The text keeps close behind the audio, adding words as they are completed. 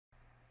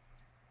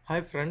Hi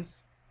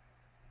friends,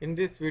 in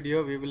this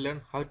video we will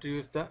learn how to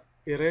use the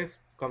erase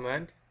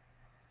command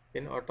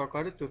in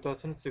AutoCAD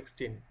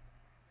 2016.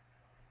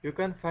 You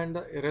can find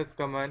the erase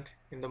command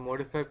in the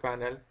modify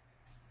panel.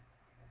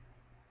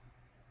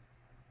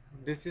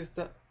 This is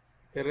the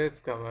erase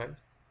command.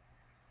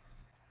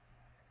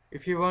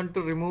 If you want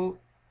to remove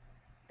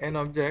an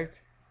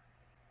object,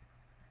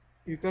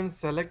 you can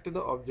select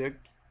the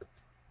object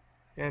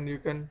and you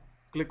can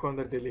click on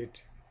the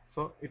delete.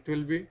 So it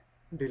will be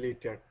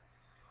deleted.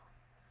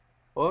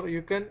 Or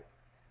you can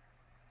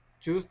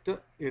choose the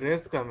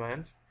erase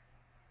command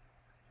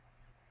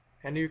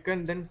and you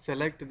can then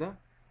select the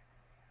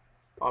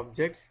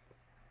objects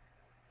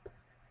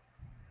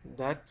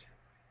that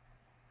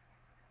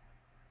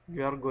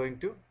you are going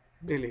to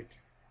delete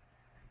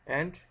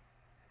and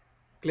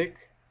click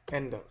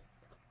enter.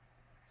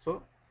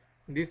 So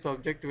this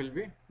object will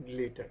be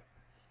deleted.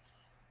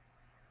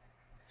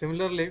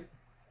 Similarly,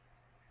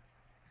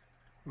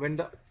 when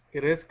the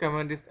erase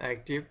command is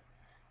active,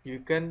 you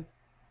can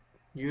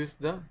use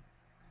the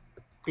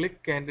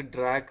click and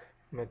drag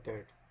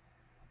method.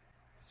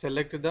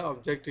 Select the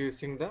object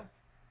using the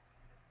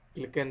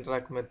click and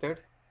drag method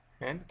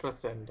and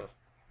press enter.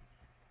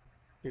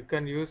 You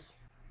can use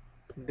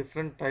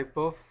different type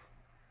of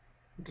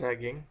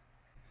dragging.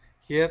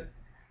 Here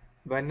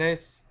when I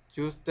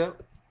choose the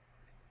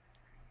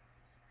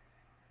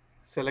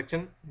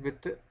selection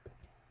with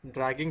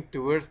dragging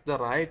towards the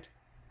right,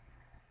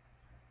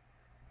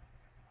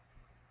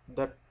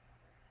 the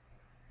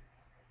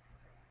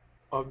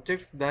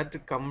objects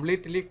that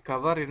completely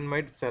cover in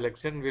my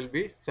selection will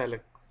be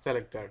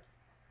selected.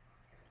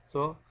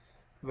 So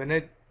when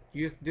I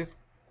use this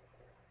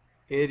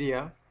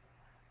area,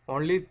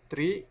 only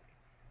 3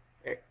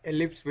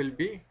 ellipses will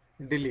be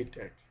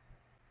deleted.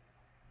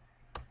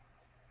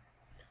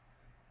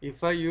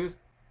 If I use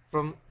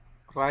from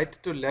right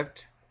to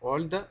left,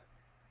 all the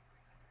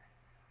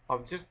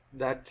objects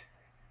that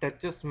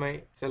touches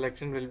my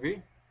selection will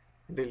be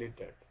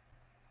deleted.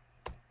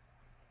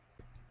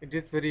 It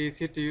is very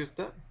easy to use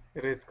the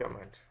erase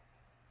command.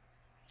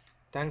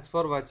 Thanks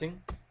for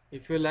watching.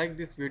 If you like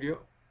this video,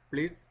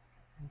 please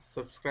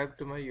subscribe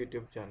to my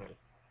YouTube channel.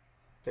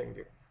 Thank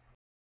you.